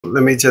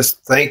let me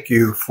just thank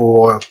you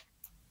for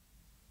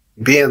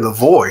being the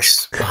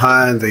voice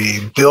behind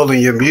the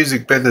building your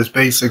music business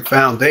basic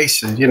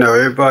foundation. You know,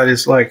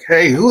 everybody's like,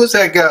 hey, who is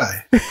that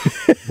guy?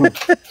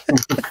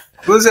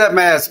 Who's that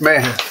masked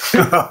man?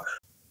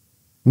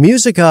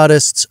 Music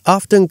artists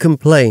often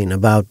complain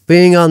about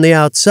being on the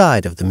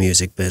outside of the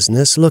music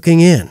business looking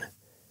in.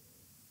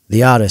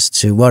 The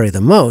artists who worry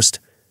the most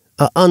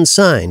are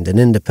unsigned and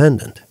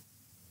independent.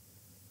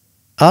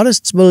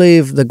 Artists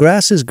believe the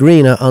grass is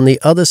greener on the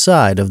other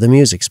side of the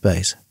music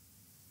space.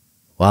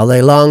 While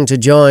they long to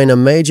join a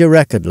major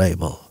record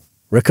label,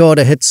 record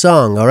a hit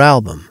song or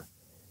album,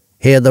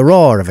 hear the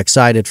roar of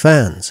excited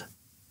fans,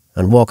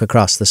 and walk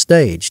across the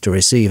stage to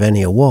receive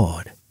any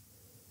award.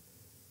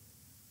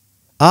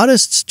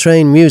 Artists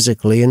train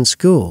musically in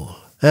school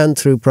and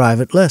through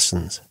private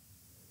lessons,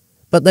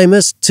 but they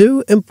miss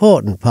two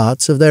important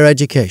parts of their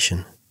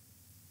education: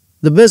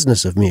 the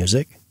business of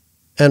music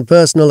and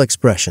personal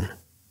expression.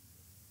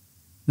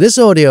 This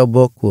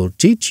audiobook will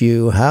teach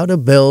you how to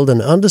build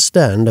and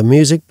understand a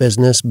music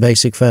business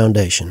basic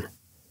foundation.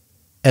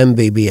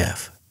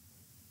 MBBF.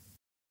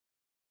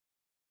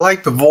 I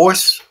like the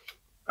voice.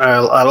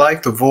 I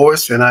like the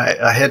voice, and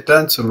I had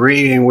done some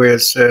reading where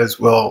it says,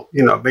 well,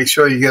 you know, make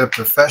sure you get a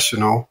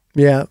professional.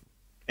 Yeah.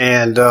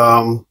 And,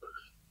 of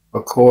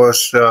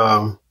course,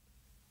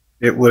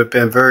 it would have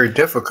been very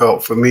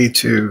difficult for me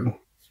to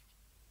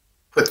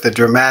put the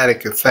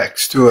dramatic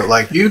effects to it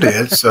like you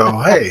did. So,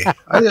 hey,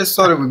 I just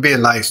thought it would be a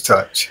nice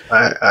touch.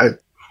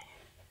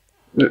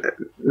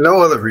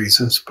 No other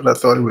reasons, but I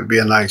thought it would be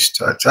a nice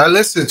touch. I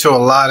listened to a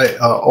lot of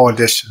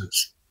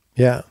auditions.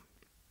 Yeah.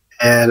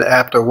 And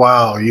after a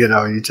while, you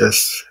know, you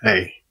just,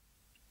 hey,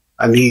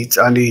 I need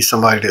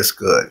somebody that's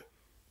good.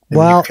 And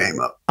well, you came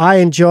up. I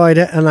enjoyed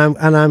it,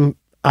 and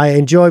I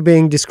enjoy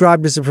being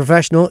described as a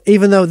professional,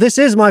 even though this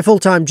is my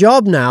full-time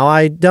job now.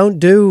 I don't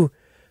do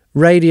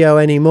radio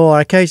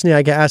anymore. Occasionally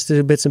I get asked to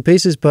do bits and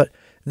pieces, but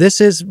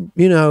this is,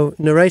 you know,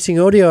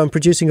 narrating audio and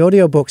producing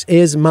audiobooks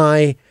is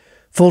my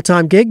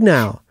full-time gig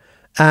now.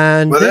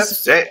 And well,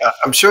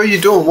 I'm sure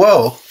you're doing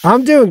well.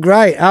 I'm doing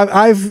great.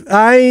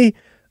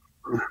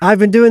 I've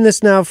been doing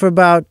this now for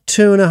about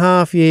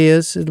 2.5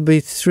 years. It'll be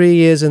 3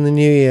 years in the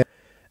new year.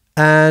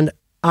 And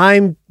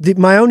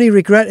my only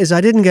regret is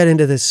I didn't get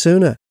into this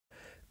sooner,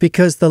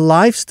 because the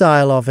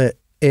lifestyle of it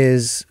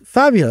is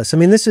fabulous. I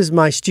mean, this is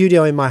my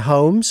studio in my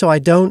home, so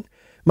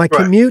my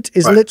commute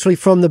is literally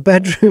from the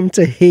bedroom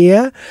to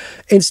here,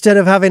 instead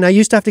of I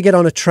used to have to get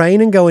on a train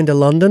and go into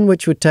London,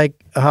 which would take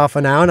half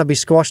an hour, and I'd be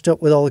squashed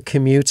up with all the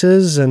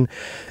commuters, and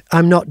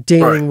I'm not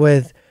dealing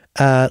with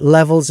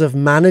levels of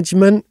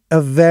management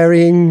of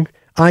varying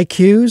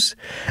IQs.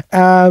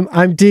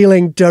 I'm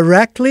dealing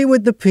directly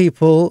with the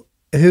people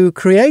who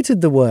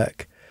created the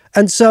work.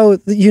 And so,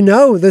 you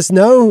know,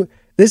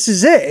 this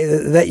is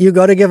it, that you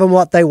got to give them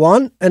what they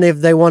want. And if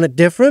they want it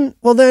different,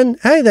 well then,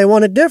 hey, they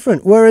want it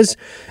different. Whereas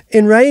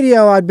in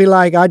radio, I'd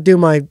do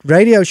my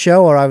radio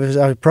show, or I was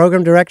a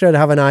program director, I'd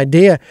have an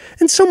idea,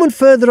 and someone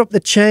further up the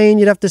chain,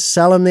 you'd have to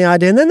sell them the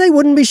idea, and then they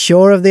wouldn't be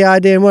sure of the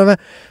idea and whatever.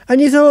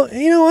 And you thought,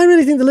 you know, I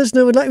really think the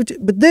listener would like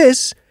it. But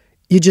this,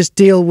 you just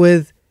deal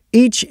with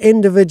each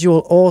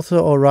individual author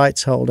or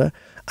rights holder.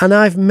 And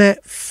I've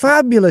met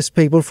fabulous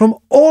people from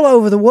all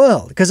over the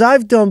world, because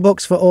I've done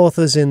books for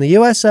authors in the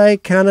USA,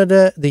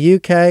 Canada, the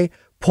UK,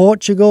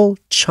 Portugal,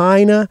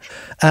 China,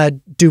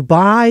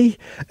 Dubai.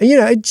 You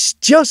know, it's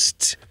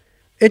just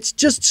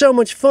so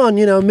much fun,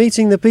 you know,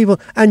 meeting the people.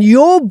 And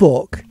your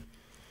book,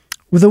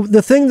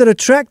 the thing that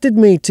attracted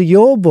me to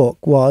your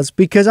book was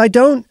because I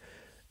haven't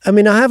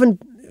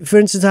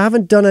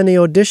done any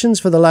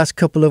auditions for the last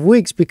couple of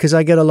weeks because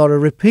I get a lot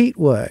of repeat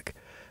work.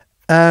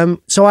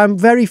 So I'm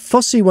very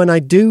fussy when I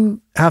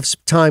do have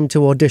time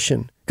to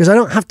audition, because I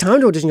don't have time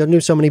to audition. I do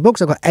so many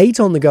books. I've got 8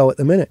 on the go at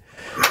the minute.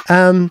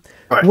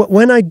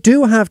 When I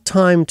do have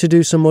time to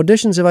do some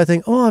auditions, if I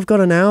think, oh, I've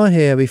got an hour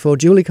here before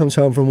Julie comes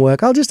home from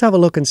work, I'll just have a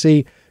look and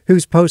see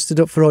who's posted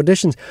up for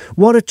auditions.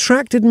 What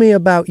attracted me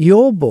about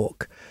your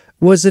book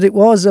was that it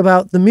was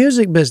about the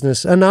music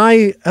business. And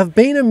I have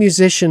been a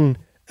musician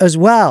as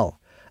well.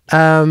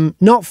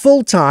 Not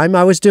full-time.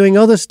 I was doing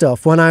other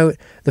stuff. The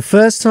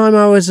first time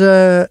I was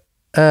a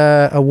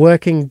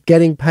working,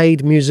 getting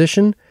paid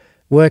musician,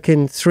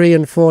 working 3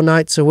 and 4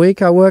 nights a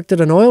week, I worked at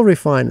an oil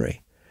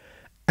refinery.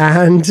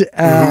 And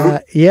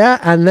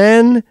and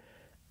then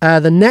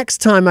the next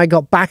time I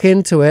got back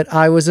into it,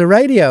 I was a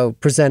radio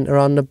presenter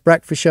on the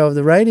breakfast show of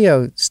the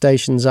radio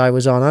stations I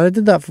was on. I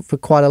did that for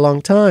quite a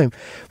long time.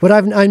 But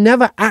I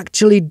never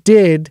actually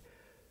did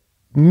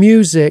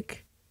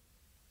music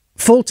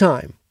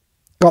full-time.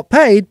 Got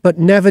paid, but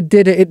never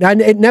did it.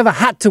 It never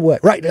had to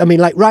work, right? I mean,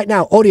 like right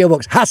now,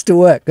 audiobooks has to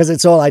work because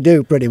it's all I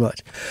do pretty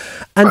much.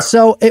 And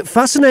so it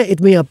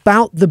fascinated me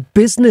about the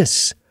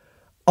business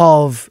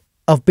of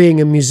being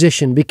a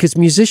musician, because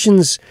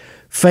musicians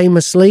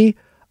famously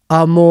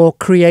are more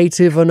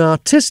creative and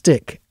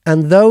artistic.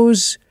 And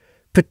those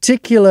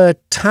particular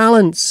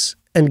talents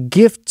and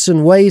gifts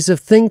and ways of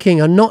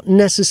thinking are not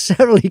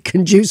necessarily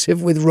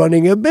conducive with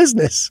running a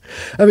business.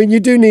 I mean, you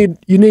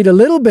need a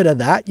little bit of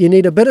that. You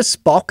need a bit of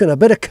Spock and a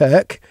bit of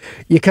Kirk.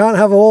 You can't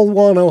have all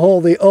one or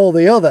all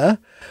the other.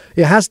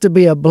 It has to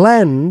be a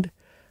blend.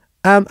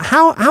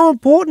 How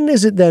important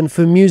is it then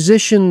for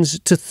musicians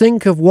to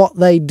think of what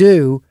they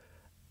do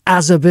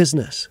as a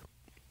business?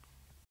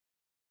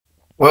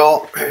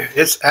 Well,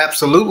 it's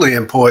absolutely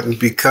important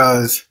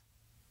because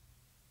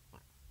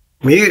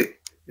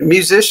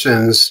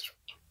musicians,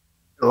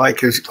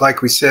 like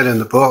we said in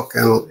the book,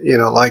 and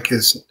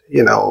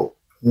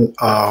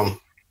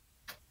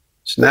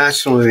it's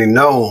nationally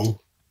known.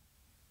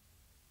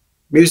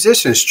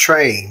 Musicians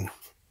train.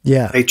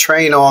 Yeah, they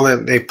train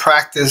they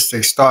practice.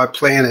 They start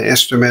playing an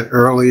instrument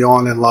early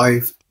on in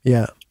life.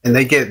 Yeah, and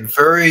they get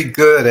very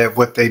good at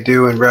what they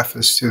do in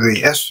reference to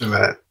the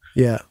instrument.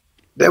 Yeah.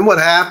 Then what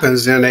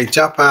happens? Then they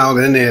jump out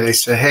in there. They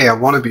say, "Hey, I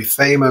want to be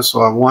famous,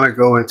 or I want to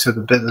go into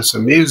the business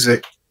of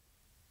music."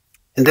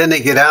 And then they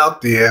get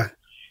out there,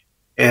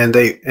 and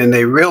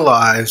they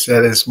realize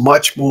that it's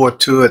much more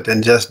to it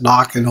than just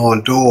knocking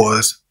on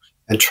doors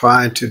and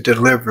trying to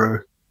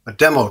deliver a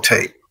demo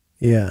tape.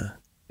 Yeah.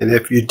 And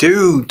if you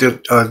do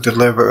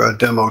deliver a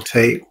demo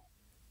tape,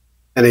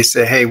 and they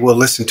say, "Hey, we'll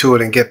listen to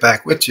it and get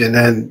back with you," and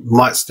then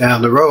months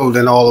down the road,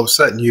 then all of a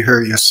sudden you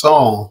hear your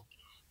song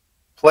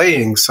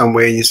playing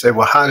somewhere, and you say,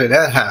 "Well, how did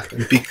that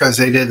happen?" Because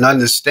they didn't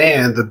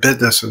understand the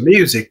business of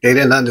music. They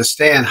didn't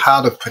understand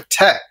how to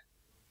protect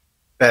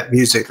that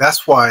music.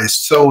 That's why it's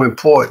so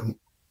important.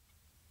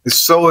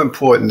 It's so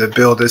important to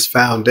build this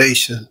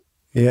foundation.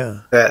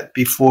 Yeah. That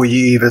before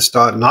you even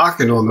start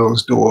knocking on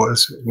those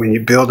doors, when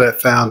you build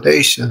that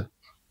foundation,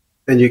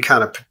 then you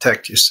kind of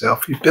protect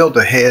yourself. You build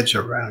a hedge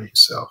around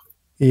yourself.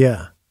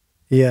 Yeah.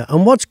 Yeah.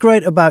 And what's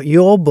great about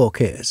your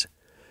book is,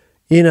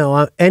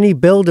 any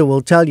builder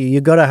will tell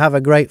you got to have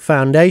a great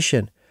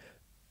foundation.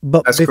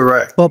 But that's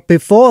correct. But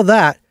before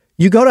that,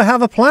 you got to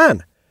have a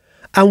plan.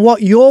 And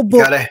what your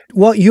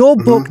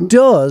book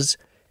does,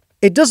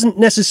 it doesn't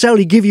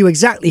necessarily give you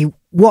exactly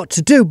what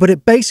to do, but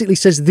it basically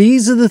says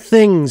these are the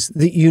things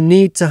that you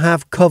need to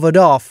have covered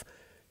off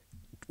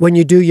when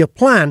you do your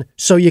plan,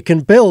 so you can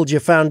build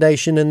your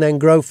foundation and then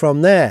grow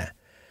from there.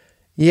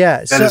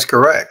 Yeah, that is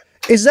correct.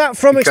 Is that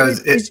from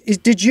experience?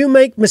 Did you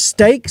make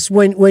mistakes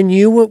when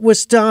you were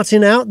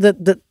starting out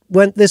that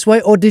went this way,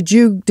 or did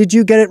you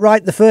get it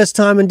right the first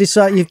time and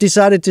you've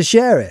decided to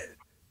share it,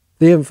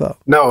 the info?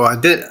 No, I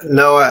did.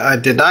 No, I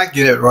did not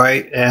get it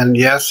right, and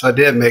yes, I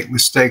did make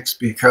mistakes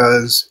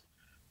because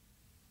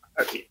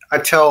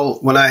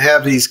when I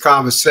have these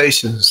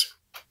conversations,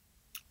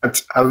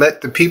 I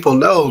let the people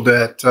know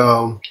that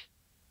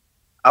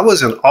I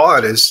was an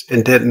artist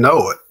and didn't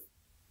know it,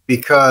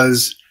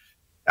 because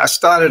I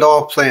started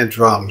off playing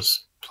drums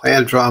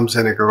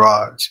in a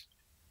garage.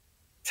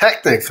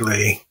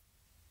 Technically,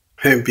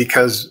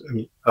 because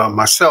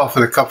myself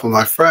and a couple of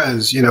my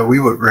friends, we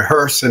would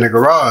rehearse in the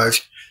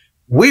garage.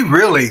 We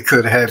really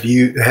could have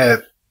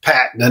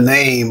patent the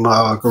name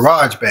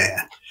Garage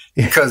Band,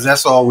 because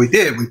that's all we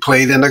did. We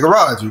played in the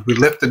garage. We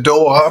lift the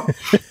door up,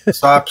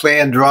 start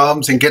playing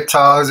drums and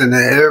guitars, and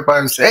then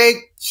everybody would say, "Hey,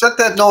 shut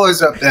that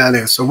noise up down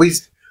there." So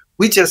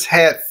we just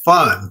had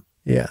fun.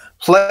 Yeah.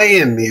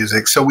 Playing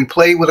music. So we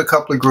played with a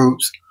couple of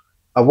groups.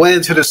 I went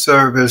into the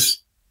service,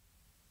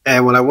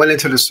 and when I went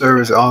into the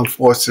service, Armed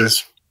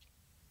Forces,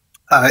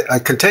 I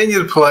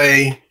continued to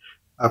play.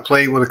 I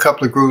played with a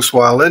couple of groups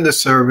while in the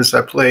service.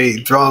 I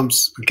played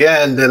drums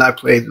again, then I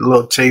played a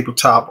little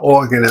tabletop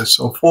organ and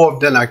so forth.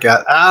 Then I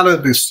got out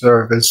of the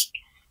service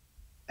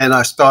and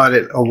I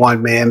started a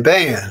one-man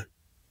band.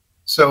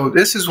 So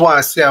this is why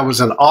I say I was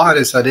an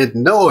artist. I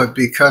didn't know it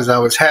because I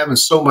was having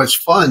so much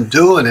fun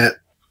doing it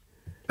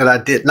that I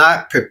did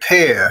not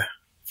prepare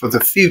for the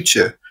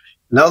future.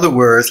 In other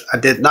words, I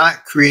did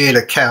not create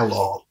a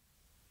catalog.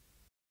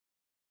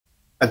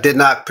 I did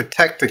not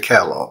protect the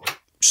catalog.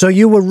 So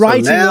you were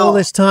writing all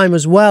this time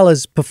as well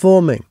as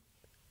performing?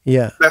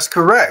 Yeah. That's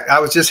correct. I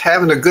was just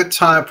having a good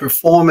time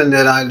performing,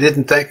 that I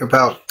didn't think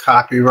about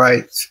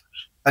copyrights.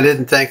 I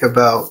didn't think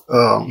about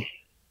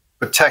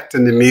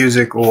protecting the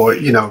music, or,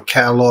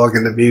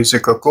 cataloging the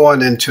music, or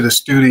going into the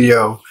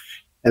studio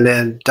and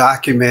then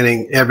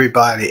documenting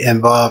everybody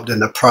involved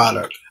in the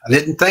product. I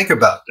didn't think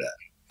about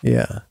that.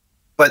 Yeah.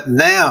 But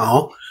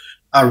now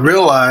I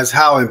realize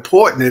how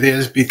important it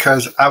is,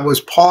 because I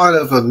was part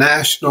of a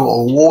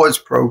national awards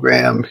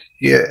program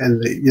here in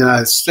the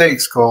United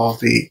States called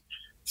the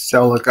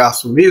Stellar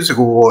Gospel Music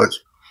Awards.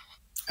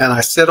 And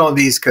I sit on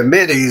these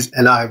committees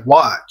and I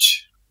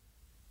watch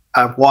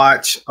a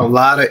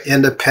lot of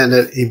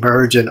independent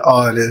emerging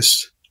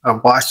artists. I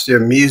watch their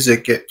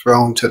music get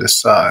thrown to the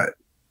side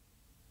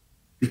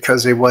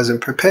because they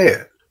wasn't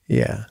prepared.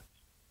 Yeah.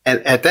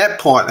 And at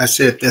that point, I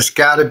said, there's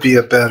got to be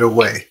a better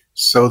way.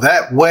 So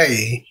that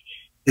way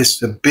is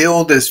to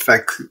build this,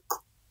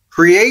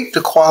 create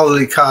the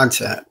quality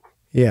content.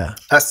 Yeah.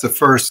 That's the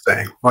first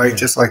thing, right? Yeah.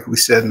 Just like we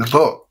said in the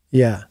book.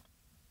 Yeah.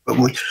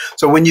 But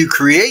so when you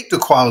create the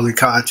quality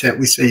content,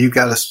 we say you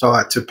got to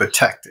start to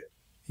protect it.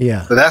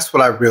 Yeah. So that's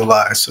what I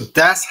realized. So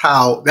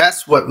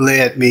that's what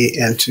led me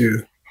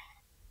into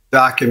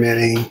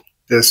documenting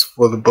this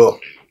for the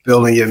book,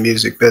 Building Your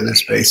Music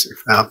Business Basic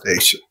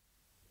Foundation.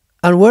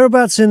 And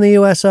whereabouts in the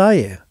US are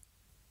you?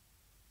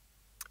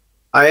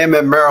 I am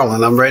in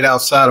Maryland. I'm right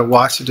outside of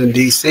Washington,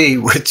 D.C.,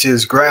 which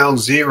is ground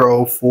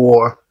zero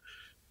for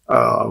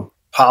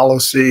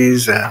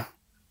policies and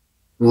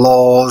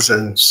laws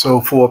and so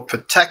forth,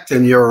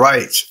 protecting your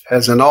rights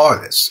as an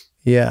artist.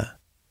 Yeah.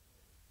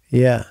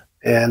 Yeah.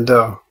 And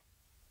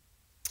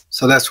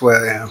so that's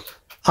where I am.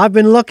 I've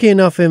been lucky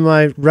enough in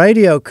my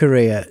radio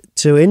career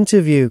to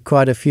interview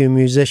quite a few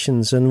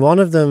musicians, and one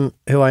of them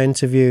who I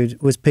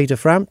interviewed was Peter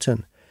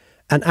Frampton.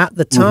 And at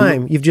the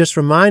time, you've just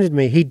reminded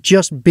me, he'd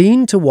just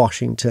been to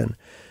Washington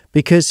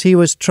because he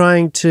was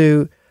trying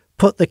to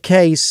put the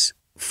case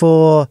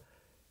for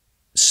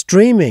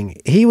streaming.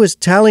 He was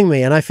telling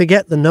me, and I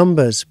forget the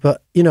numbers,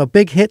 but, you know,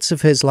 big hits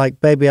of his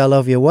like Baby I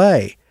Love Your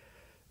Way,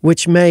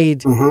 which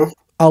made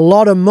a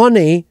lot of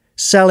money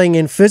selling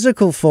in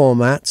physical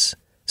formats,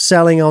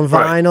 selling on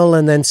vinyl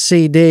and then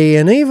CD,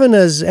 and even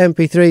as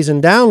MP3s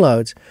and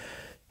downloads.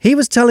 He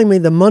was telling me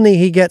the money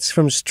he gets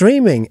from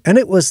streaming, and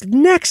it was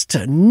next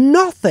to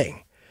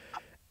nothing.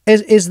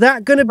 Is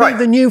that going to be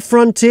the new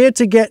frontier,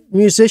 to get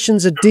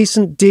musicians a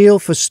decent deal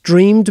for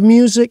streamed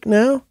music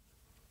now?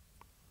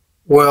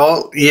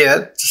 Well,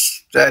 yeah,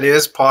 that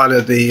is part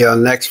of the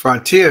next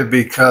frontier,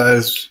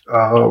 because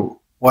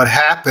what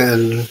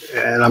happened,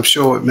 and I'm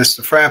sure with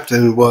Mr.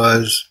 Frampton,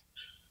 was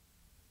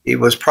he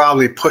was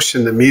probably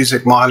pushing the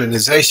Music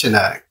Modernization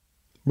Act.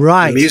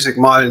 Right. The Music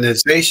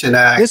Modernization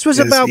Act. This was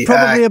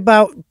probably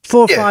about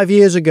 4 or 5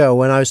 years ago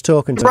when I was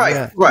talking to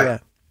him.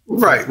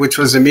 Right. Which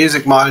was the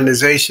Music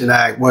Modernization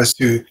Act, was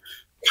to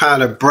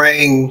kind of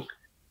bring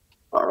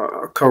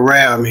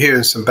Korea. I'm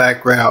hearing some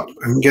background.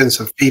 I'm getting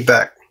some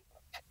feedback.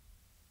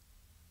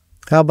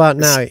 How about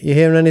now? You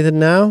hearing anything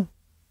now?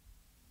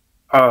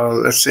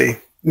 Let's see.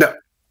 No.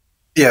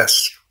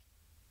 Yes.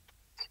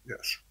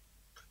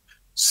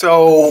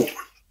 So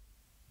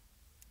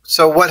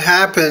what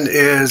happened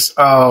is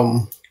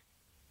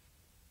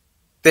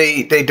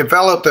they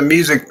developed the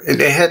music.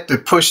 They had to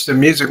push the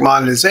Music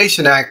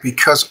Modernization Act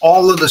because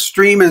all of the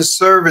streaming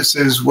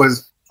services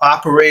was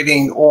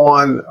operating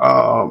on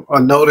a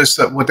notice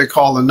of what they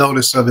call a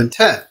notice of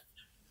intent.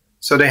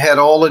 So they had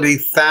all of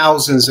these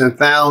thousands and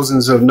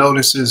thousands of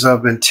notices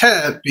of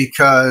intent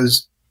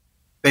because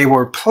they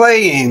were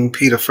playing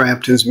Peter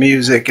Frampton's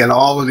music and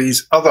all of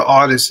these other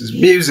artists'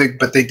 music,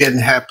 but they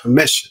didn't have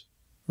permission.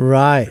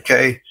 Right.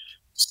 Okay.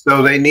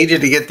 So they needed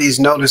to get these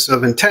notice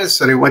of intent.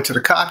 So they went to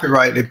the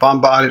copyright. They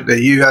bombarded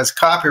the U.S.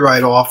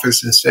 Copyright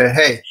Office and said,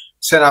 hey,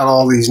 send out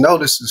all these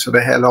notices. So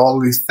they had all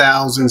these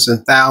thousands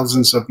and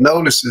thousands of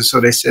notices. So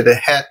they said it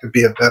had to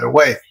be a better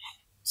way.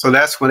 So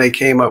that's when they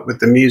came up with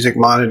the Music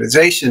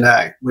Modernization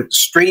Act, with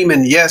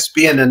streaming, yes,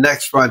 being the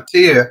next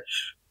frontier,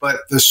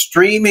 but the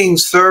streaming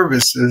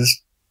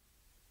services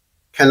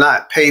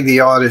cannot pay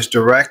the artist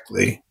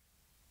directly,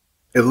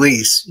 at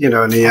least, you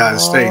know, in the United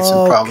States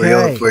and probably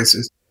other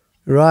places.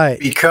 Right.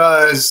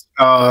 Because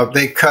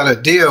they cut a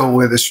deal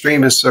where the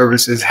streaming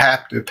services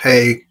have to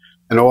pay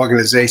an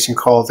organization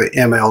called the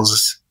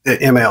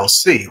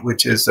MLC,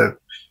 which is a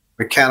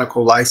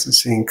Mechanical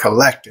Licensing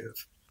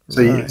Collective.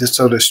 So,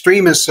 so the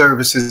streaming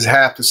services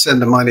have to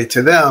send the money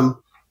to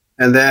them,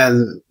 and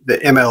then the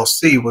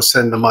MLC will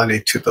send the money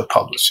to the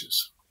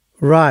publishers.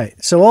 Right.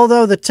 So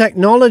although the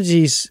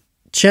technology's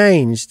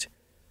changed,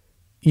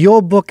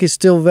 your book is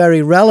still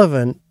very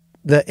relevant,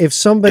 that if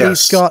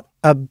somebody's got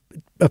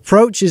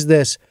approaches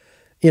this,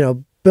 you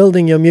know,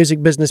 building your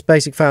music business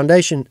basic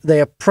foundation,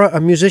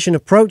 a musician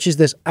approaches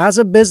this as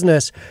a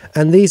business,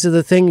 and these are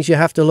the things you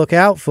have to look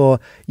out for.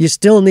 You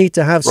still need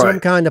to have some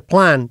kind of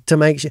plan to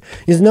make sure.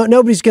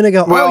 Nobody's going to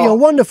go, oh, you're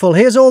wonderful,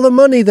 here's all the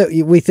money that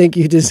we think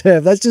you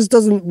deserve. That just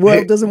doesn't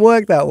work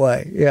that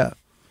way. Yeah.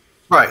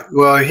 Right.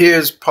 Well,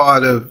 here's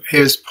part of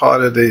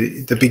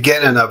the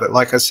beginning of it.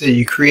 Like I said,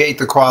 you create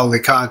the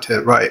quality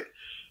content, right?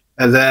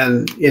 And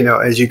then, you know,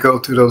 as you go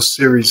through those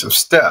series of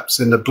steps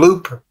in the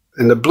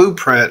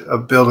blueprint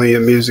of building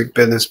your music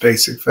business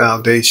basic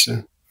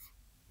foundation,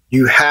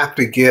 you have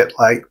to get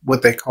like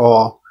what they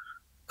call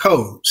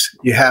codes.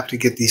 You have to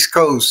get these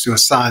codes to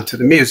assign to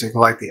the music,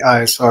 like the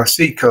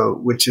ISRC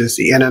code, which is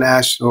the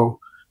International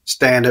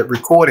Standard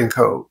Recording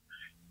Code.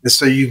 And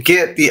so you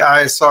get the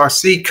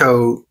ISRC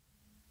code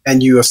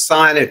and you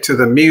assign it to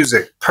the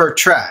music per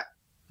track.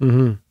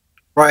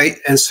 Right.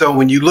 And so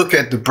when you look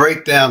at the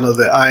breakdown of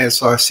the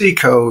ISRC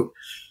code,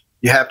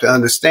 you have to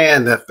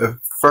understand that the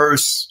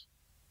first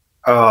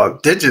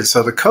digits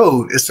of the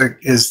code is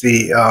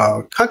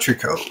the country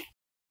code.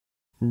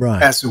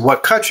 Right. As to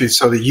what country.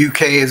 So the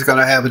UK is going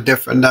to have a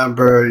different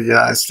number. The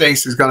United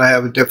States is going to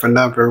have a different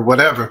number,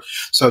 whatever.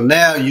 So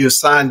now you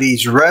assign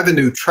these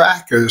revenue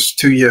trackers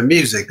to your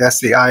music.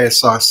 That's the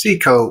ISRC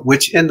code,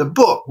 which in the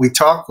book we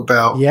talk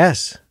about.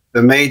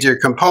 The major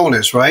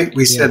components, right?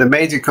 We said the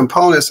major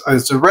components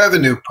is the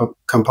revenue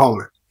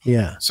component.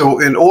 Yeah. So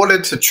in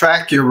order to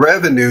track your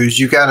revenues,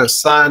 you got to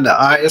assign the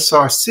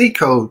ISRC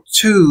code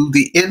to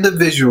the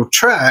individual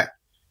track.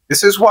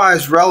 This is why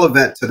it's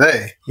relevant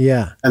today.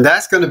 Yeah. And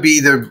that's going to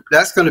be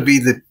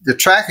the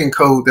tracking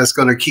code that's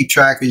going to keep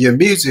track of your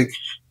music.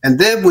 And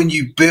then when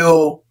you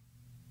build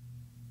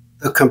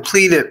the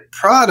completed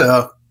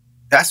product,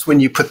 that's when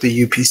you put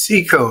the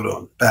UPC code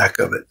on the back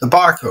of it, the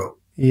barcode.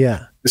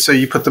 Yeah. So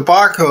you put the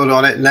barcode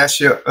on it, and that's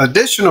your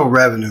additional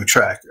revenue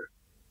tracker.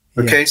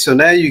 Okay, so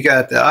now you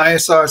got the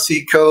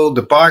ISRC code,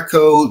 the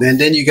barcode,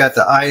 and then you got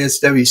the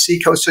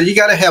ISWC code. So you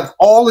got to have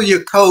all of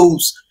your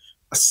codes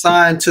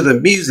assigned to the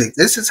music.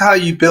 This is how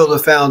you build a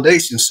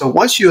foundation. So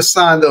once you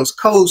assign those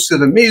codes to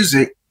the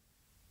music,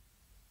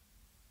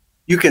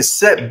 you can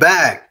sit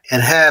back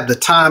and have the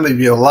time of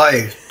your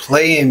life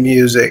playing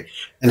music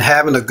and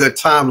having a good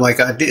time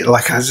like I did,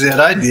 like I said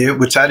I did,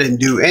 which I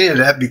didn't do any of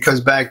that because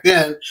back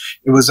then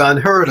it was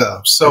unheard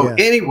of. So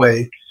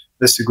anyway,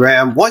 Mr.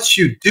 Graham, once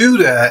you do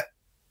that,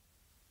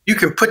 you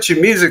can put your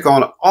music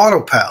on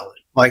autopilot,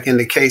 like in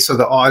the case of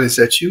the artist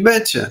that you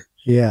mentioned.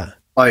 Yeah.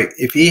 Like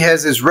if he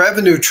has his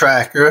revenue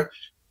tracker,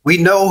 we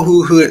know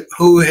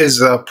who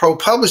his pro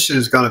publisher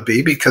is going to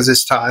be because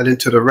it's tied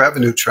into the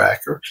revenue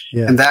tracker.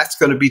 Yeah. And that's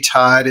going to be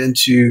tied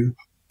into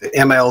the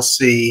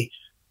MLC.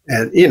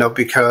 And, you know,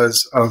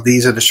 because of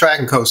these are the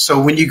tracking codes. So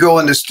when you go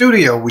in the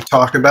studio, we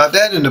talked about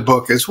that in the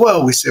book as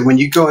well. We said when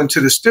you go into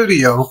the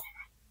studio,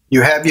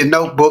 you have your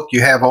notebook,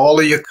 you have all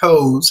of your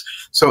codes.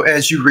 So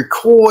as you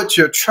record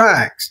your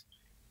tracks,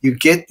 you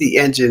get the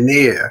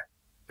engineer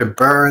to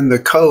burn the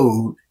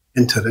code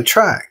into the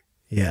track.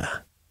 Yeah.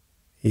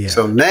 Yeah.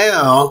 So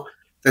now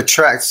the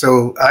track,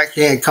 so I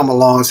can't come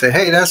along and say,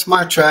 hey, that's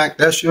my track,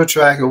 that's your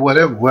track or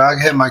whatever. Well,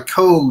 I have my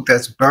code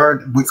that's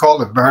burned. We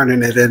call it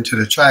burning it into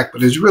the track,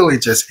 but it's really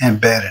just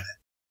embedding it.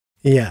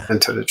 Yeah.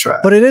 Into the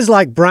track. But it is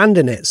like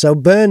branding it. So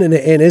burning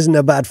it in isn't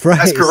a bad phrase.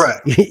 That's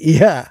correct.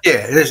 Yeah.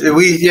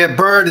 Yeah.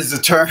 Burn is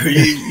the term,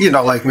 you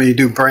know, like when you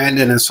do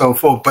branding and so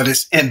forth, but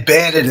it's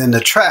embedded in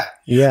the track.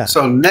 Yeah.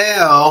 So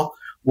now,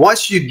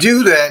 once you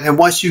do that and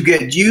once you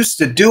get used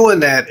to doing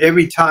that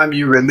every time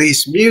you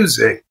release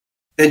music,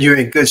 then you're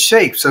in good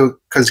shape. So,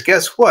 because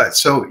guess what?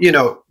 So, you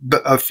know,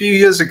 a few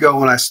years ago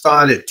when I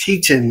started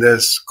teaching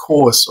this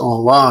course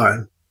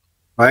online,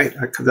 right?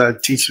 Because I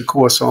teach the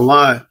course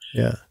online.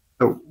 Yeah.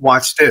 So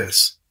watch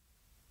this.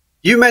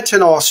 You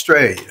mentioned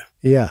Australia.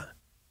 Yeah.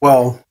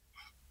 Well,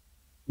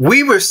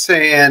 we were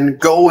saying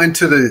go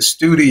into the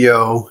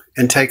studio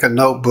and take a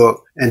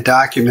notebook and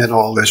document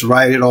all this,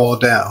 write it all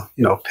down,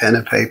 you know, pen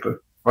and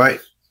paper, right?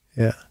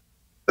 Yeah.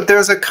 But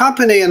there's a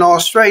company in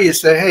Australia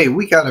say, hey,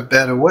 we got a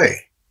better way.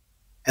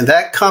 And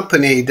that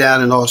company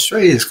down in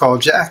Australia is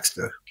called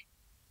Jackster.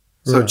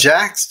 So right.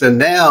 Jackster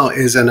now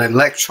is an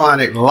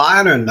electronic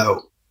liner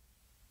note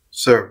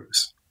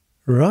service.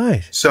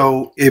 Right.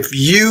 So if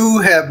you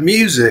have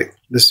music,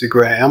 Mr.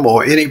 Graham,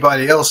 or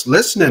anybody else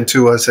listening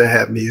to us that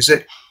have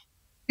music,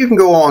 you can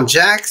go on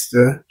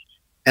Jackster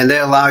and they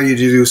allow you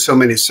to do so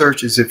many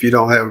searches if you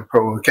don't have a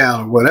pro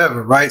account or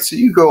whatever, right? So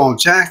you go on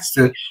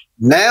Jackster.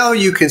 Now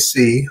you can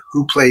see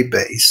who played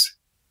bass,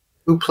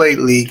 who played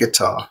lead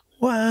guitar,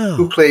 wow,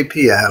 who played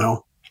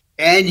piano,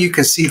 and you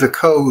can see the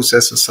codes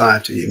that's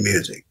assigned to your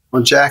music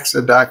on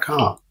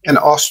Jackster.com. An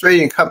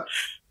Australian company.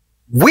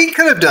 We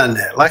could have done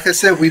that. Like I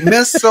said, we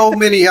miss so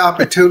many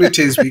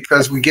opportunities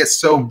because we get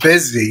so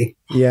busy.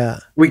 Yeah.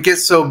 We get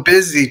so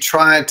busy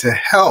trying to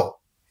help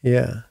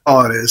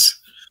artists,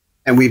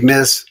 and we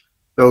miss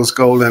those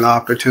golden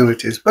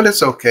opportunities. But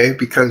it's okay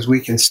because we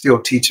can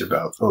still teach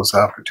about those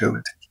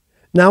opportunities.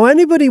 Now,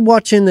 anybody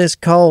watching this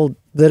cold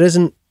that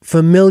isn't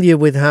familiar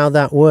with how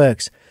that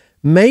works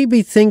may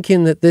be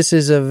thinking that this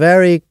is a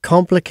very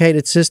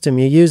complicated system.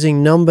 You're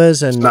using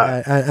numbers and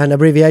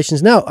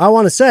abbreviations. No, I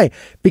want to say,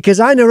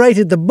 because I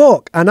narrated the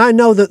book, and I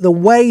know that the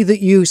way that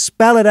you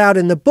spell it out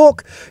in the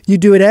book, you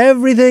do it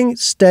everything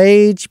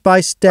stage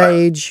by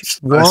stage,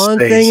 one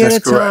thing at a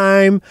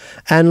time.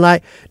 And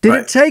like, did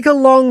it take a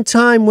long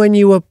time when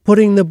you were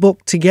putting the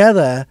book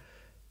together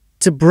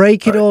to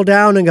break it all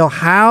down and go,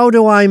 how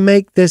do I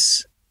make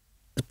this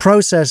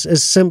process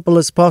as simple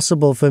as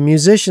possible for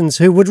musicians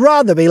who would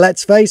rather be,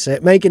 let's face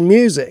it, making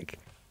music?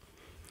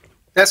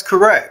 That's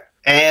correct.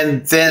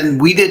 And then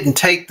we didn't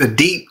take the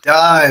deep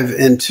dive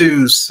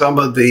into some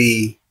of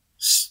the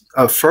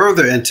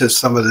further into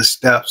some of the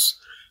steps,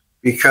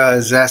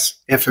 because that's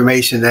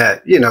information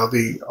that, you know,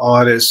 the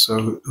artists or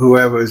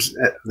whoever's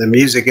the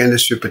music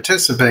industry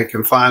participant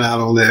can find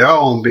out on their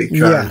own,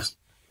 because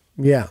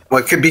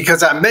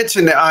because I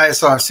mentioned the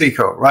ISRC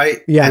code,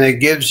 right? Yeah. And it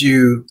gives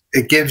you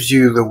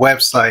the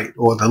website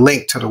or the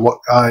link to the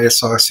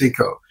ISRC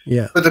code.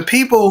 Yeah. But the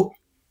people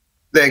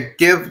that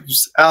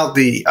gives out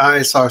the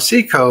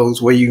ISRC codes,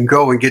 where you can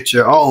go and get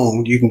your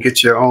own,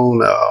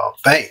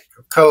 bank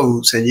of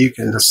codes, and you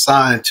can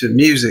assign it to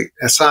music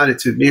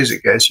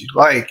as you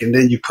like, and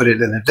then you put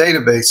it in the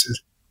databases.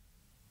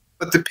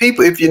 But the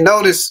people, if you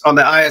notice on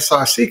the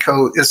ISRC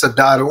code, it's a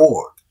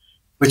 .org.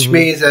 which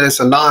means that it's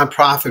a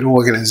nonprofit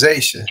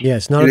organization.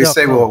 Yes, not and a they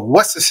say, .com. well,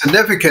 what's the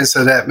significance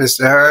of that,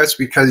 Mr. Harris?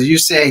 Because you're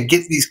saying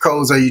get these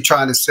codes. Are you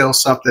trying to sell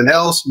something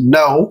else?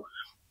 No,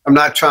 I'm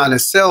not trying to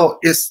sell.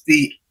 It's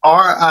the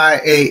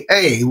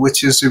RIAA,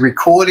 which is the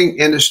Recording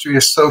Industry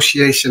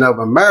Association of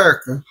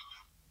America.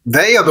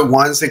 They are the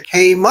ones that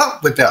came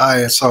up with the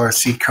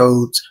ISRC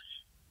codes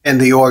and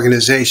the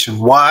organization.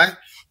 Why?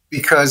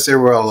 Because there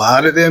were a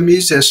lot of their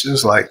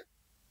musicians, like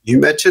you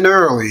mentioned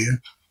earlier,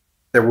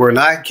 that were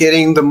not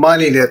getting the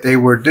money that they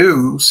were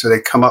due, so they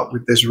come up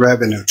with this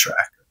revenue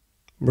tracker.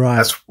 Right.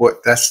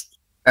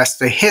 That's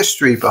the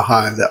history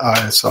behind the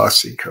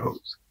ISRC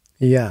codes.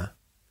 Yeah.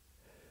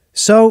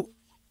 So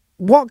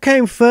what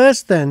came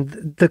first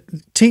then? The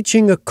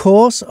teaching a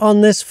course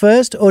on this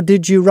first, or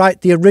did you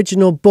write the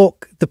original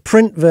book, the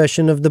print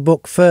version of the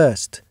book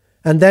first,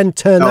 and then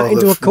turn that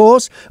into a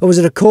course? Or was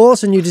it a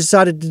course and you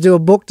decided to do a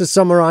book to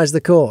summarize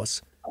the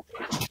course?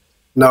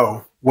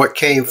 No. What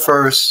came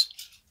first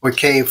was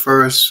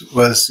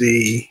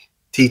the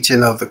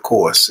teaching of the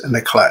course and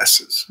the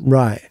classes.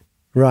 Right,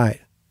 right.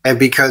 And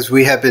because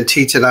I have been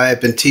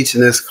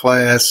teaching this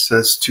class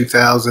since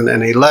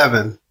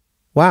 2011.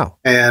 Wow.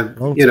 And,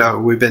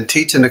 we've been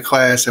teaching the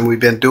class and we've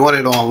been doing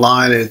it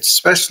online, and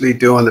especially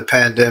during the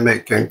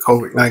pandemic and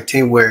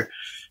COVID-19 where,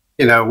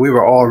 we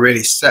were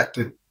already set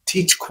to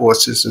teach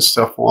courses and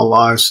stuff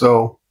online.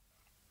 So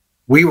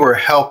we've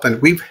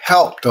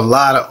helped a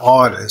lot of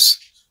artists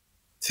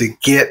to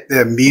get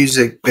their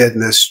music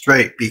business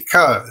straight,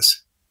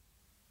 because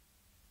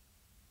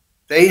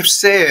they've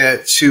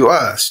said to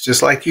us,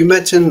 just like you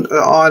mentioned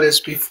the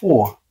artists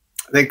before,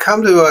 they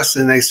come to us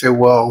and they say,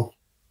 well,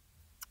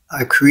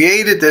 I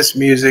created this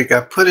music,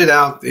 I put it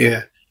out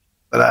there,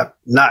 but I've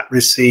not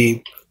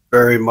received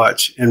very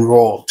much in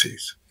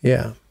royalties.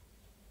 Yeah.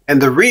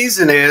 And the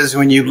reason is,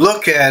 when you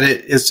look at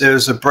it, is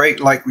there's a break,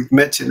 like we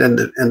mentioned in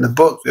the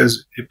book,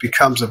 it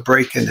becomes a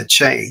break in the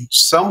chain.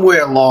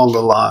 Somewhere along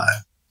the line,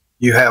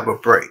 you have a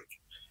break.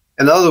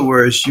 In other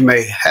words, you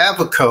may have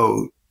a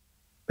code,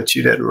 but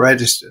you didn't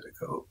register the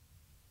code.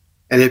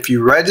 And if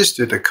you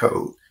register the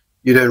code,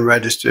 you didn't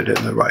register it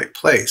in the right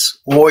place.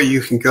 Or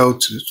you can go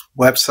to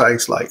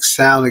websites like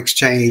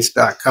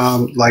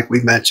soundexchange.com, like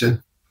we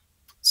mentioned,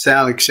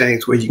 Sound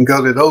Exchange, where you can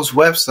go to those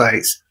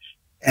websites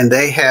and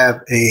they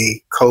have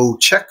a code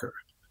checker,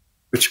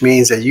 which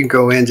means that you can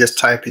go in, just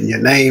type in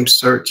your name,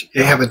 search.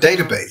 They have a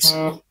database.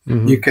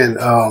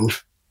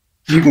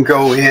 You can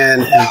go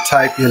in and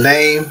type your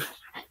name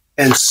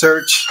and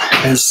search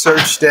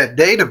that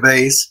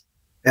database,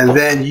 and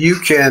then you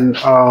can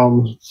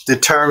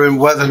determine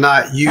whether or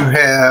not you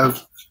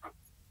have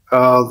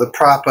the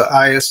proper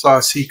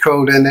ISRC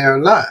code in there or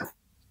not.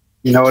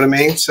 You know what I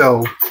mean?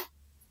 So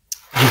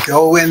you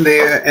go in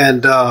there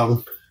and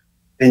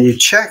you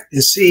check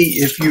and see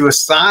if you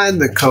assign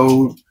the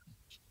code,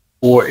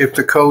 or if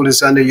the code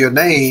is under your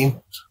name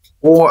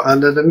or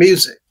under the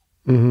music.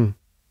 Mm-hmm.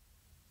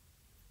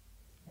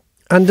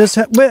 And does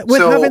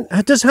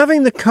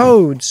having the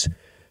codes,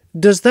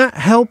 does that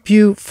help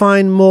you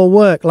find more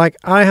work? Like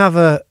I have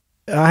a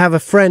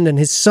friend, and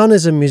his son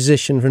is a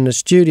musician from the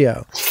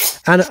studio,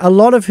 and a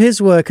lot of his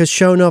work has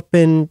shown up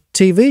in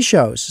TV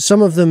shows,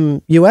 some of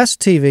them US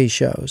TV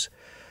shows.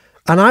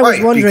 And I was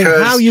wondering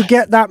how you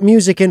get that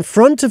music in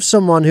front of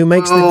someone who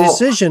makes the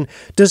decision.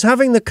 Does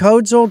having the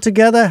codes all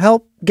together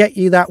help get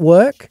you that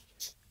work?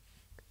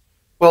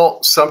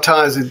 Well,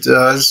 sometimes it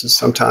does, and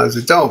sometimes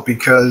it don't,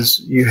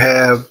 because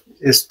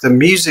it's the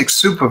music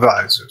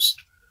supervisors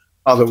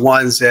are the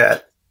ones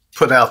that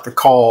put out the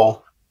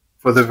call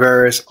for the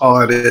various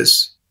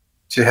artists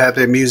to have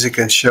their music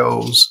in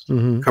shows,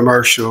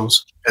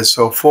 commercials, and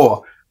so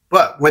forth.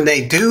 But when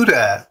they do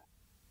that,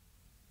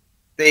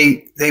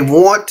 they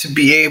want to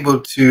be able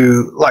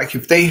to, like,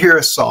 if they hear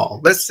a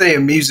song, let's say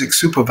a music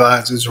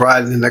supervisor is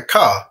riding in the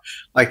car,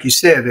 like you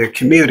said, they're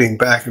commuting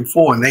back and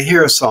forth, and they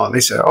hear a song, they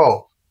say,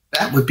 oh,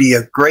 that would be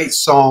a great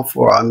song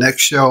for our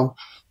next show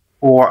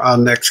or our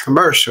next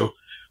commercial.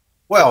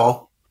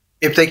 Well,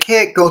 if they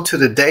can't go to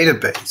the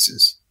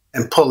databases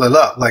and pull it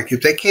up, like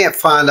if they can't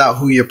find out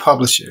who your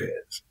publisher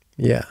is,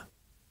 yeah,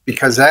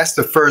 because that's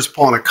the first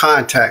point of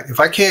contact. If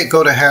I can't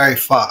go to Harry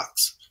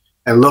Fox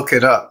and look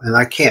it up and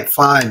I can't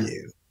find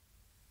you,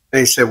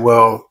 they said,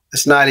 well,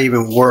 it's not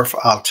even worth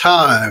our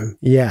time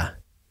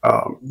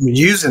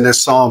using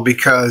this song,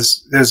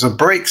 because there's a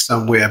break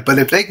somewhere. But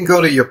if they can go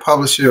to your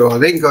publisher, or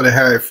they can go to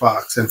Harry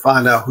Fox and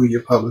find out who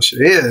your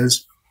publisher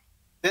is,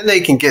 then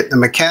they can get the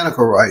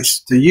mechanical rights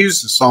to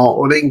use the song,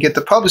 or they can get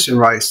the publishing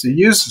rights to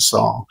use the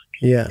song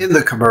in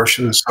the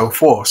commercial and so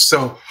forth.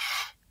 So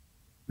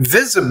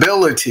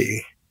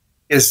visibility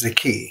is the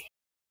key.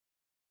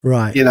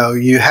 Right.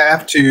 You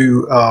have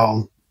to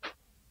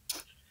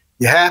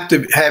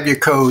have your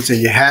codes,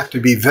 and you have to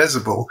be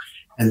visible.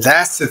 And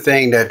that's the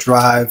thing that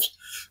drives,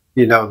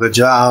 the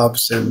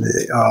jobs and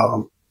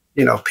the,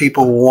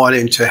 people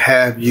wanting to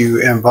have you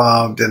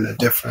involved in the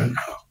different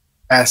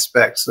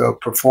aspects of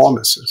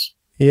performances.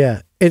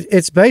 Yeah.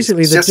 It's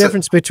basically the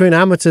difference between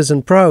amateurs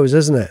and pros,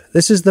 isn't it?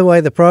 This is the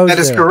way the pros do it.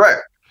 That is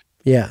correct.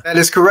 Yeah. That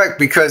is correct,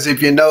 because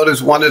if you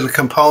notice, one of the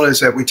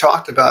components that we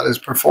talked about is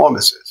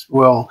performances.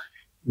 Well,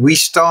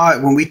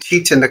 when we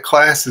teach in the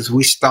classes,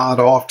 we start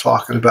off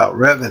talking about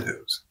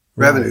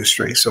revenue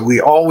streams. So we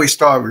always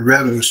start with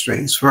revenue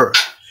streams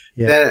first.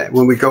 Yeah. Then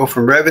when we go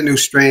from revenue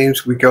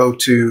streams, we go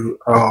to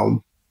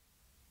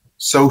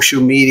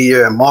social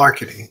media and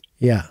marketing.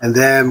 Yeah. And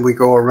then we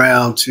go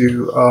around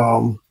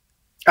to,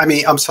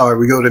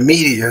 we go to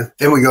media,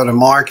 then we go to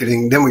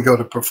marketing, then we go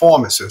to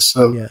performances.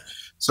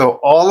 So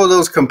all of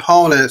those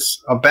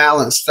components are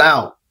balanced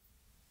out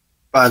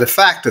by the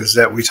factors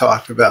that we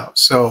talked about.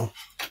 So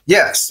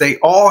yes, they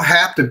all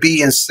have to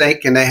be in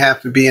sync and they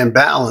have to be in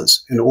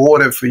balance in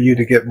order for you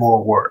to get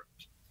more work.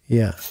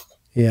 Yeah.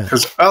 Yeah.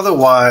 Because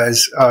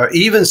otherwise,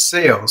 even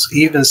sales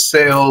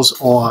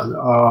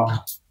on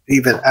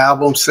even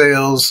album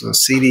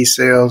sales, CD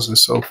sales, and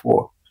so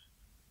forth.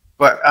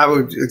 But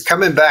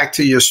coming back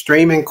to your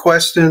streaming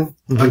question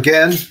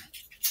again,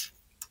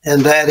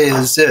 and that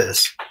is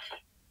this.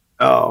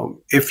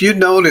 If you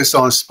notice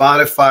on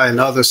Spotify and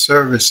other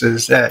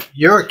services that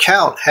your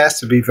account has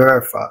to be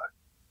verified.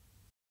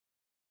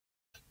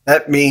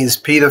 That means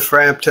Peter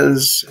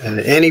Frampton's and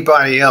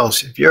anybody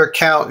else, if your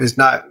account is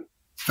not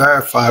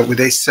verified, where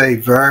they say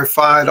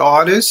verified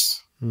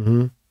artists,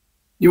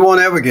 you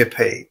won't ever get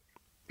paid,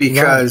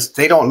 because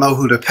they don't know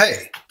who to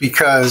pay,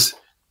 because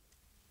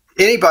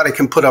anybody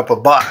can put up a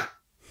bot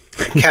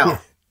account.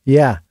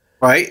 Yeah.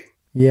 Right?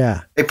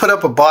 Yeah. They put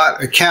up a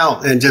bot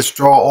account and just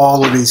draw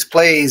all of these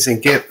plays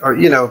and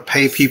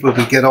pay people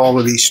to get all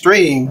of these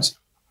streams.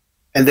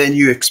 And then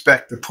you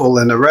expect to pull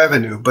in the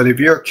revenue. But if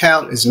your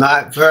account is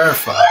not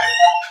verified,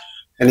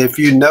 and if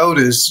you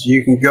notice,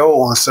 you can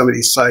go on some of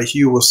these sites,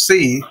 you will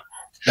see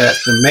that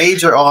the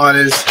major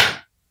artists,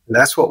 and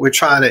that's what we're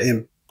trying to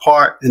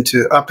impart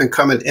into up and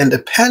coming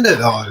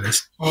independent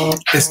artists,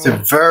 is to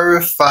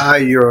verify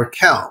your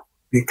account.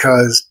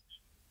 Because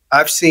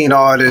I've seen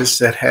artists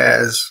that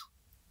has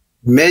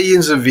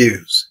millions of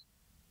views,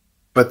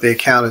 but the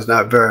account is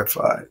not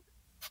verified.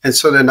 And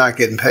so they're not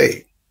getting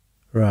paid.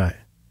 Right.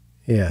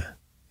 Yeah.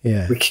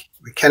 Yeah. We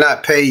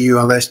cannot pay you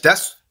unless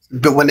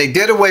but when they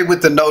did away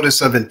with the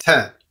notice of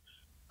intent,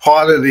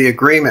 part of the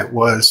agreement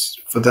was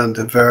for them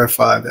to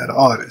verify that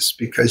artist,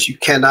 because you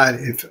cannot,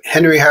 if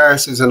Henry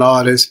Harris is an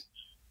artist,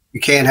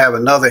 you can't have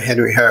another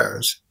Henry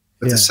Harris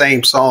with the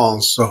same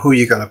songs. So who are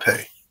you going to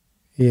pay?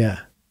 Yeah.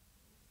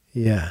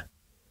 Yeah.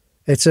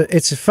 It's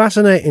a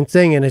fascinating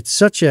thing, and it's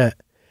such a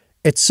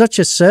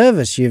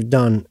service you've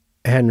done,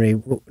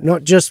 Henry,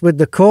 not just with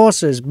the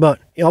courses, but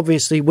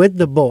obviously with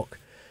the book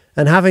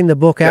and having the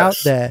book out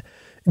there.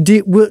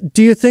 Do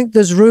you think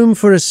there's room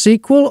for a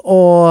sequel,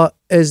 or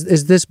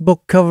is this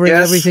book covering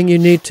everything you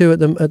need to at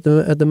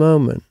the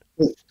moment?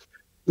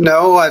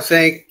 No, I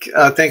think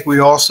we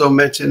also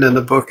mentioned in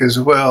the book as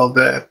well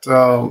that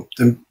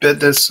the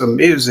business of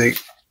music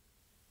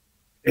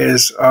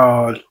is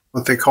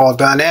what they call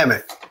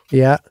dynamic.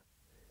 Yeah.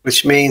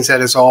 Which means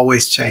that it's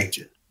always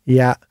changing.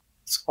 Yeah.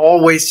 It's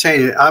always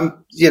changing.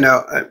 I'm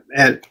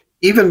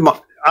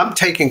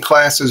taking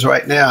classes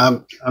right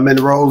now. I'm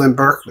enrolled in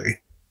Berkeley.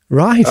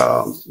 Right.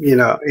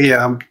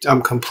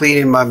 I'm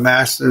completing my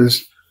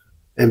master's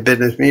in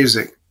business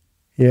music.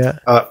 Yeah.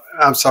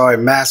 I'm sorry,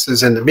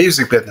 master's in the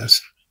music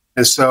business.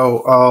 And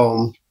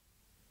so,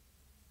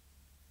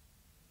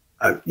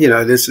 I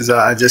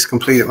just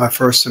completed my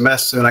first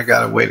semester and I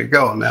got a way to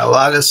go. Now, a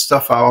lot of this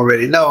stuff I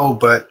already know,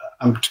 but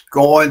I'm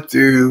going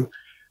through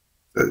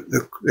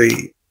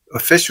the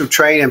official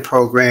training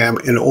program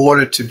in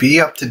order to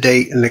be up to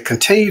date and to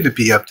continue to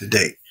be up to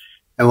date.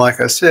 And like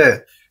I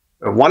said,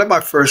 one of my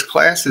first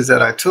classes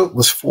that I took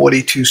was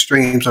 42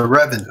 streams of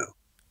revenue.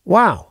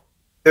 Wow.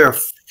 There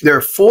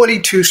are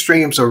 42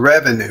 streams of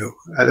revenue.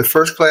 The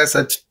first class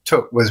I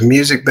took was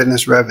music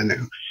business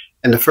revenue.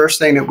 And the first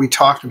thing that we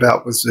talked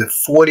about was the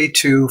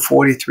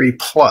 43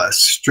 plus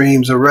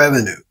streams of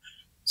revenue.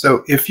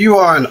 So if you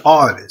are an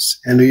artist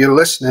and you're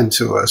listening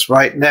to us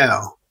right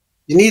now,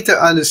 you need to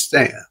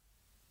understand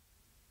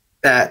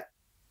that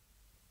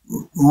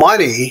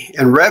money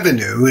and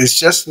revenue is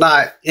just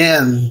not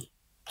in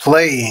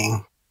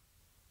playing,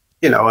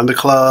 in the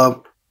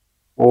club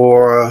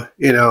or,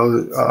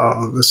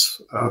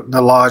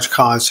 the large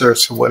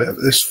concerts or whatever.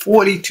 There's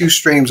 42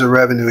 streams of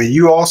revenue. And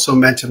you also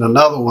mentioned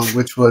another one,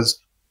 which was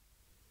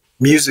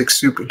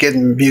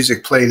getting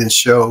music played in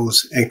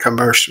shows and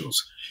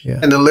commercials. Yeah.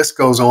 And the list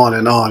goes on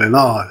and on and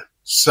on.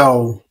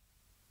 So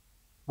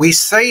we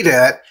say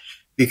that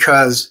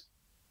because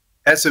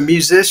as a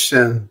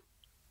musician,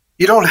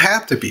 you don't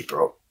have to be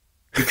broke,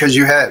 because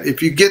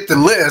if you get the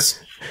list,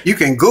 you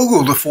can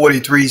Google the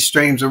 43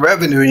 streams of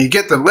revenue and you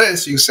get the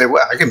list. You say,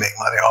 well, I can make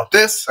money off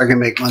this. I can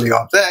make money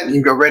off that. And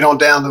you go right on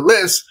down the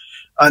list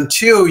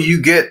until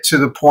you get to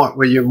the point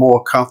where you're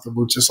more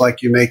comfortable, just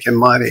like you're making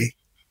money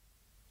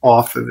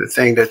off of the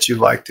thing that you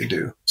like to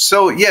do.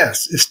 So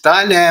yes, it's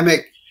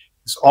dynamic.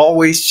 It's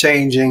always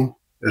changing.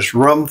 There's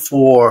room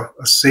for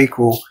a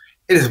sequel.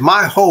 It is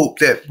my hope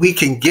that we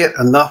can get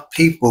enough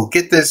people,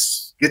 get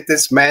this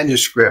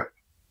manuscript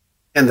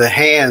in the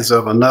hands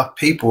of enough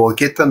people, or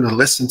get them to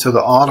listen to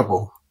the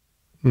Audible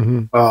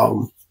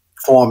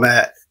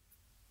format,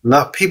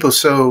 enough people,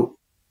 so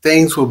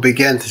things will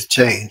begin to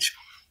change.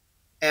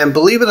 And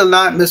believe it or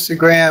not, Mr.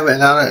 Graham,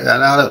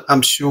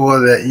 I'm sure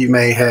that you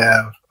may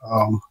have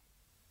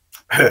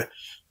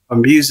a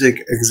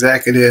music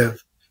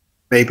executive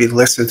maybe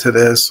listen to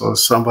this, or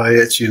somebody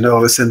that you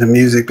know is in the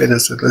music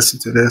business that listen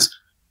to this.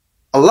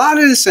 A lot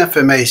of this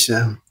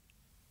information,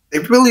 they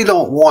really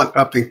don't want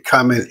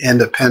up-and-coming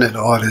independent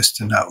artists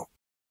to know.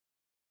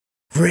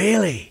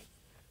 Really?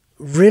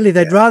 Really?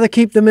 They'd rather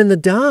keep them in the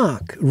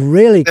dark?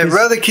 Really? They'd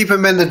rather keep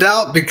them in the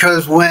dark,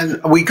 because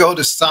when we go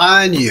to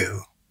sign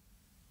you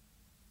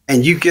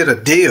and you get a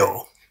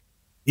deal,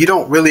 you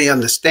don't really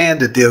understand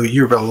the deal.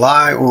 You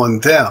rely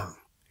on them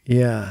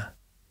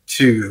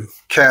to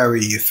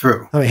carry you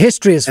through. I mean,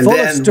 history is full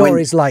of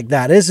stories like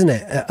that, isn't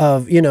it?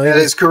 Of, you know, that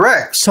is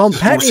correct. Tom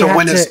Petty. So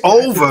when it's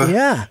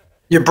over,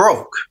 you're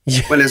broke.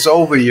 When it's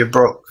over, you're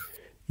broke.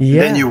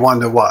 Then you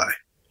wonder why.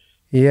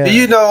 Do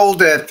you know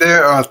that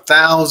there are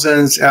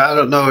thousands? I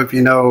don't know if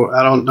you know.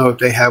 I don't know if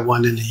they have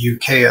one in the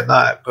UK or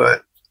not.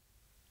 But,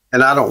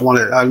 and I don't want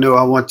to. I know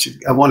I want you.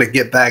 I want to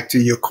get back to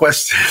your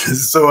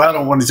questions, so I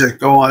don't want to just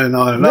go on and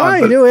on and on. No,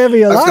 you do whatever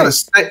you like.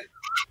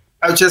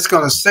 I was just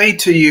going to say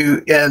to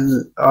you,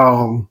 in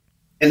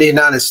the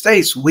United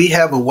States, we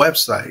have a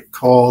website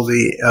called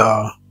the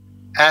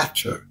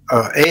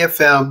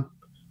AFM,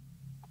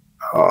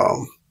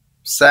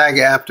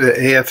 SAG-AFTRA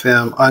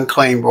AFM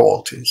Unclaimed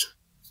Royalties.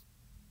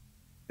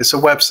 It's a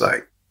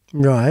website.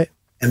 Right.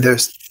 And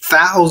there's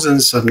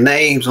thousands of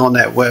names on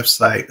that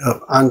website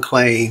of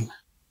unclaimed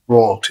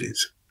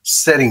royalties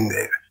sitting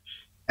there.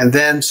 And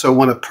then, so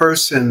when a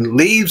person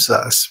leaves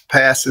us,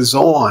 passes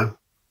on,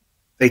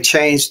 they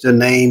changed the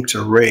name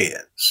to Red.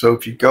 So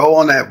if you go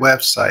on that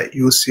website,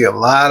 you'll see a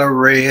lot of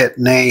red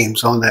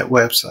names on that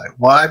website.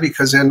 Why?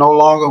 Because they're no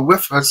longer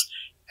with us,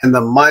 and the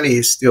money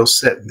is still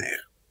sitting there.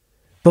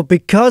 But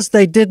because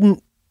they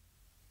didn't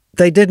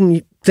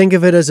think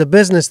of it as a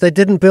business, they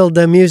didn't build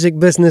their music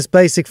business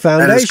basic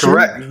foundation. That is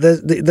correct.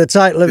 The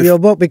title of your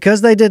book,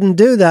 because they didn't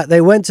do that, they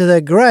went to their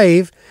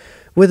grave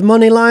with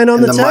money lying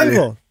on the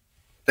table. Money.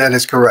 That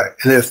is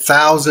correct. And there are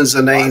thousands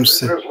of names.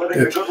 There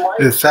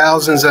are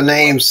thousands of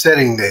names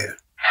sitting there.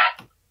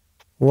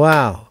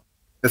 Wow.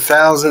 The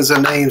thousands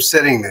of names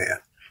sitting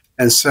there.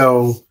 And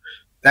so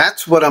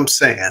that's what I'm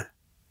saying.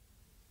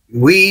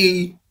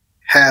 We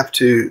have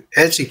to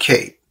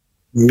educate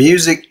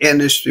music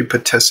industry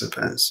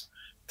participants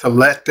to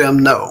let them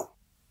know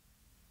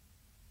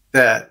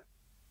that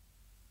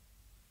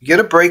you get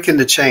a break in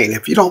the chain.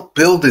 If you don't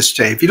build this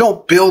chain, if you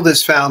don't build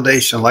this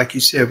foundation, like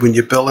you said, when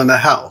you're building a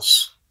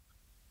house,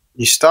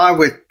 you start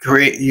with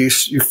you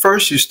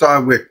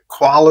start with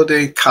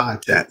quality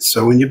content.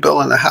 So when you're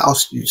building a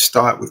house, you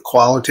start with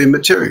quality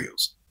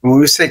materials. And when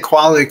we say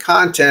quality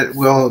content,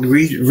 well, the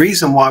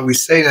reason why we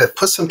say that,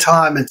 put some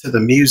time into the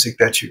music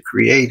that you're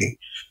creating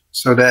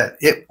so that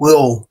it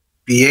will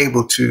be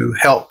able to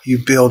help you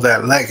build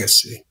that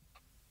legacy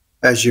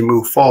as you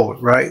move forward,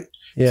 right?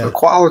 Yeah. So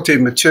quality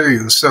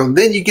materials. So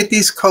then you get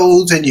these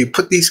codes and you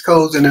put these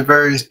codes in the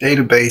various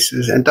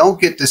databases, and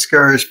don't get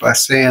discouraged by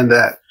saying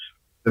that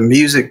the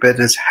music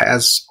business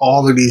has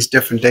all of these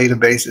different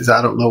databases.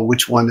 I don't know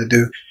which one to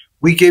do.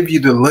 We give you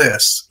the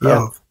list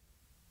of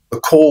the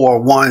core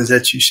ones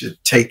that you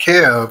should take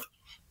care of.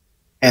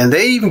 And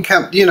they even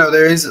come, you know,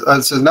 there's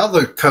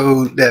another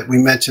code that we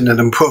mentioned in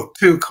the book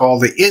too,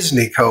 called the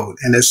ISNI code.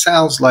 And it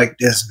sounds like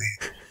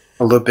Disney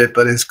a little bit,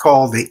 but it's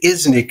called the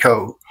ISNI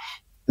code.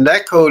 And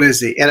that code is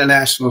the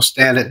International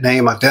Standard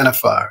Name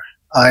Identifier,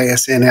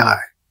 ISNI,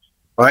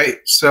 right?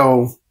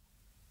 So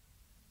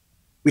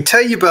we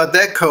tell you about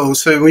that code.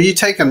 So when you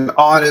take an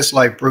artist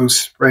like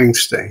Bruce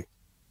Springsteen,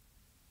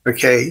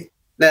 okay,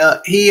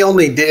 now he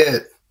only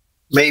did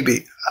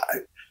maybe,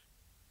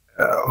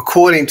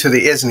 according to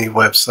the ISNI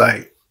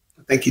website,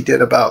 I think he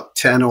did about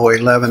 10 or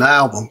 11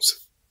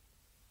 albums.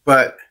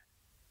 But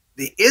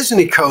the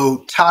ISNI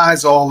code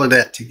ties all of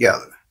that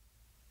together,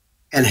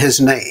 and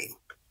his name,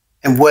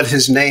 and what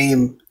his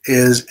name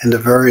is in the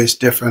various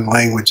different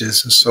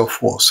languages and so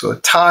forth. So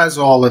it ties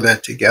all of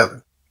that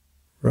together.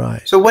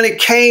 Right. So when it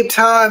came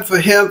time for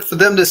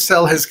them to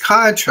sell his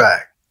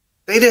contract,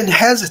 they didn't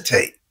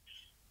hesitate,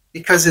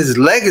 because his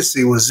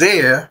legacy was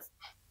there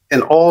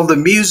and all the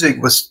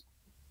music was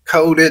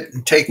coded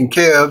and taken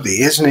care of,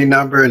 the ISNI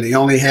number, and he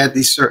only had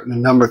these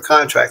certain number of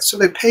contracts. So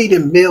they paid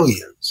him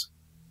millions.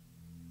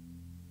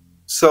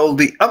 So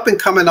the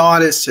up-and-coming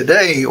artists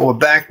today, or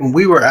back when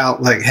we were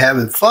out like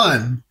having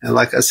fun, and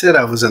like I said,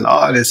 I was an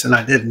artist and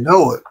I didn't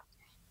know it.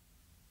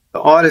 The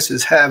artist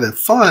is having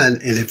fun,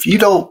 and if you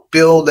don't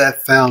build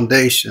that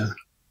foundation,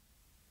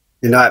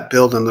 you're not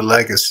building the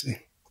legacy.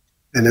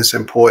 And it's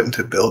important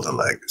to build a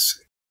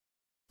legacy.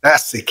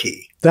 That's the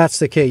key. That's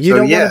the key. You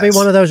don't want to be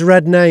one of those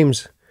red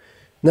names.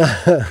 No.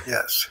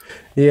 Yes.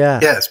 Yeah.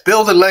 Yes.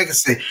 Build a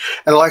legacy.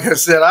 And like I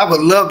said, I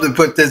would love to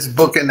put this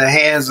book in the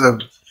hands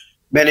of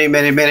many,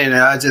 many, many. And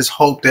I just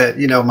hope that,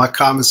 you know, my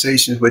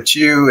conversations with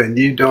you and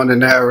you doing the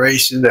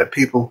narration, that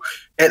people,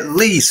 at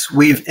least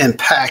we've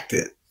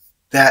impacted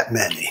that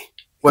many,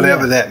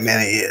 whatever that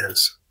many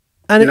is.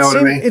 And You know what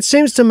I mean? it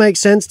seems to make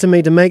sense to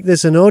me to make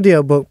this an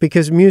audiobook,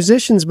 because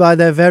musicians, by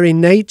their very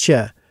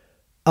nature,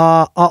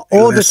 are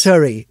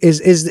auditory.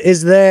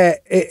 Is their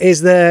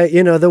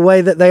you know, the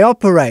way that they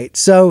operate.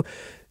 So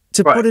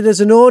to put it as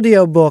an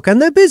audiobook,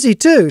 and they're busy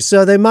too,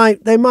 so they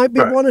might be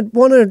want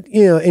to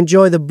you know,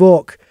 enjoy the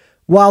book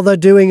while they're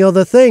doing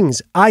other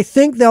things. I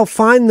think they'll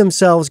find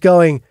themselves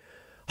going,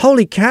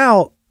 holy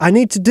cow, I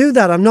need to do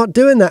that. I'm not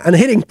doing that. And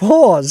hitting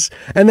pause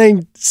and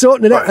then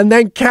sorting it out and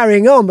then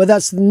carrying on. But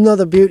that's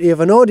another beauty of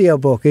an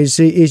audiobook is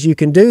you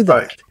can do that.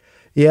 Right.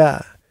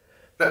 Yeah.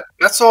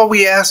 That's all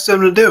we ask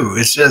them to do.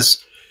 Is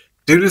just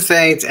do the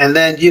things and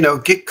then, you know,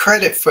 get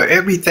credit for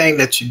everything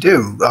that you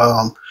do.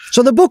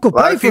 So the book will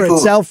pay for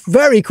itself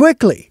very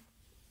quickly.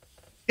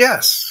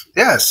 Yes.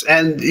 Yes.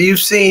 And you've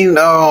seen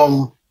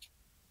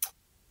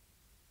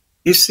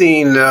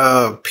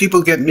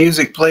people get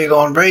music played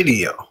on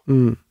radio.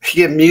 You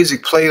get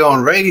music played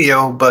on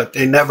radio, but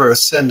they never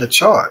ascend the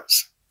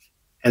charts.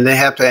 And they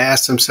have to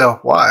ask themselves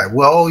why.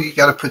 Well, you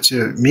got to put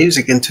your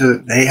music into,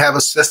 they have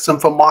a system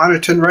for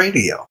monitoring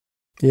radio.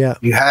 Yeah.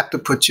 You have to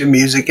put your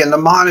music in the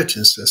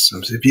monitoring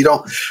systems. If you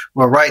don't,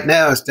 well, right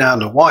now it's down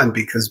to one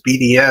because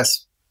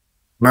BDS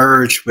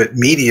merged with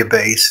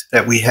MediaBase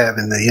that we have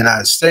in the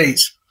United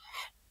States.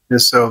 And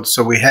so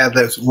we have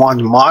this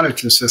one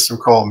monitoring system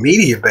called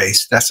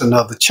MediaBase. That's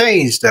another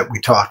change that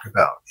we talk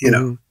about, you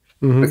know.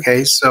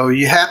 Okay, so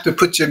you have to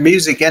put your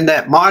music in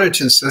that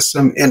monitoring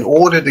system in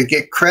order to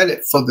get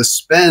credit for the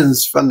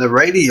spins from the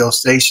radio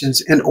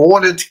stations in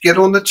order to get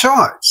on the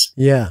charts.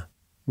 Yeah,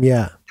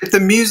 yeah. If the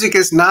music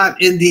is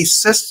not in these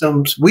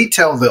systems, we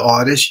tell the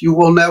artist, you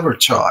will never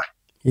chart.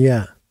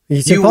 Yeah.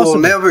 You will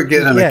never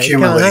get an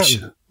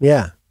accumulation.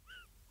 Yeah,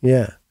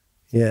 yeah,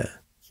 yeah.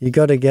 You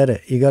got to get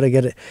it. You got to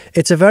get it.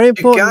 It's a very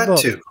important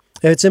book. You got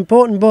to. It's an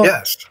important book.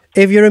 Yes.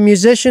 If you're a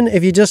musician,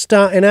 if you're just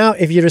starting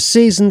out, if you're a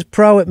seasoned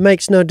pro, it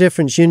makes no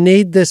difference. You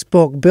need this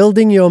book,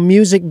 Building Your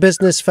Music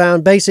Business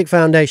Basic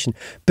Foundation.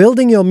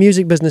 Building Your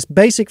Music Business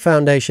Basic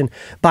Foundation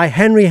by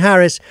Henry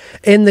Harris.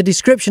 In the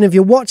description, if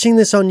you're watching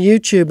this on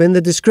YouTube, in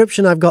the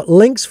description, I've got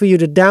links for you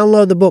to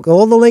download the book.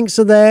 All the links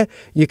are there.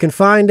 You can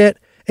find it.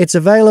 It's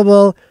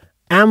available.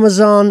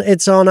 Amazon,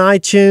 it's on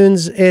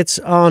iTunes, it's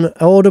on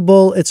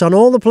Audible, it's on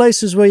all the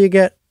places where you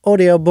get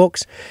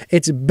audiobooks.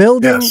 It's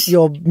Building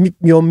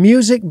your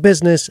Music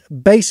Business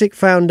Basic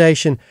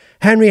Foundation.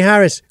 Henry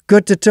Harris,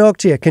 good to talk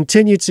to you.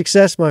 Continued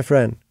success, my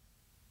friend.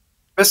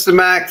 Mr.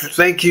 Mack,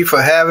 thank you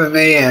for having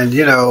me. And,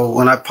 you know,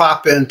 when I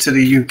pop into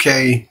the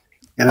UK,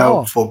 you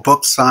know, for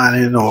book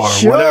signing or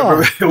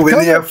whatever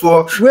we're there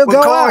for, we'll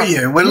call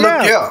you and we'll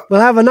look you up.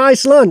 We'll have a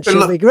nice lunch.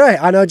 It'll be great.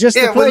 I know just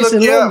the place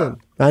in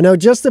London. I know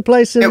just the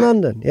place in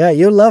London. Yeah,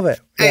 you'll love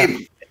it.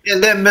 Hey,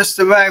 and then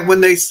Mr. Mack,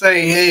 when they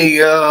say, hey,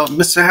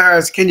 Mr.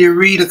 Harris, can you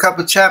read a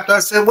couple chapters? I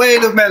said,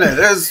 wait a minute.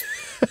 There's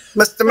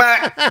Mr.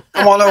 Mack.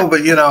 Come on over,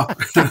 you know.